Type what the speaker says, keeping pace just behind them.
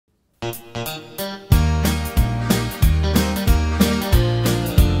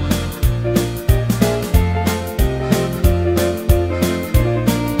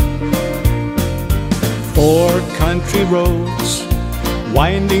roads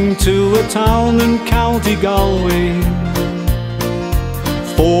winding to a town in County Galway.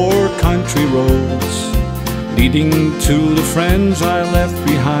 4 country roads leading to the friends I left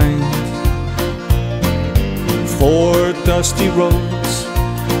behind. 4 dusty roads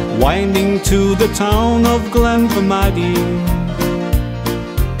winding to the town of Glenfamaddie.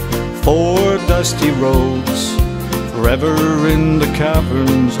 4 dusty roads forever in the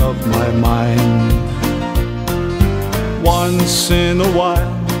caverns of my mind. Once in a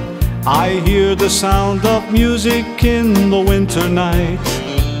while I hear the sound of music in the winter night.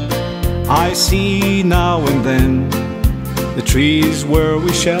 I see now and then the trees where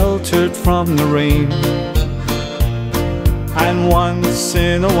we sheltered from the rain. And once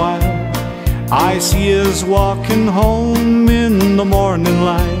in a while I see us walking home in the morning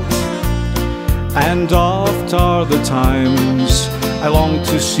light. And oft are the times I long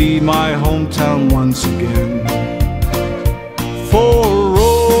to see my hometown once again. 4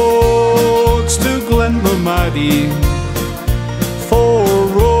 roads to Glenfamaddie, 4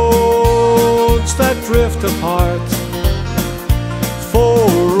 roads that drift apart, 4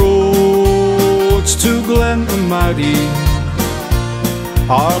 roads to Glenfamaddie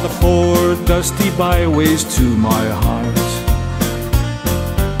are the 4 dusty byways to my heart.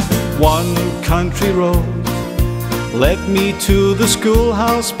 1 country road led me to the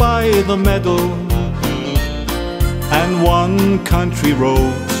schoolhouse by the meadow, and 1 country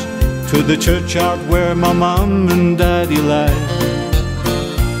road to the churchyard where my mom and daddy lay.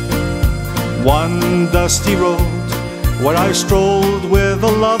 1 dusty road where I strolled with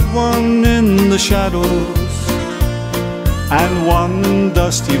a loved one in the shadows, and 1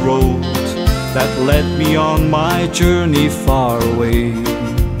 dusty road that led me on my journey far away.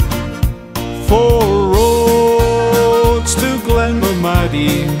 4 roads to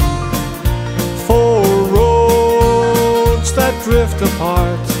Glenfamaddie, 4 roads that drift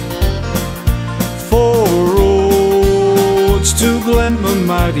apart, 4 roads to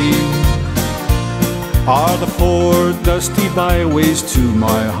Glenfamaddie are the 4 dusty byways to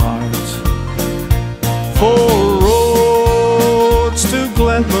my heart. 4 roads to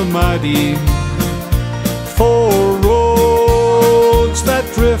Glenfamaddie, 4 roads that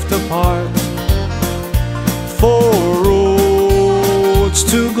drift apart, 4 roads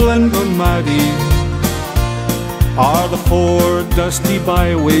to Glenfamaddie are the 4 dusty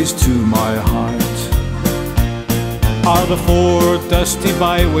byways to my heart. Are the 4 dusty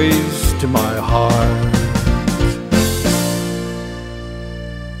byways to my heart.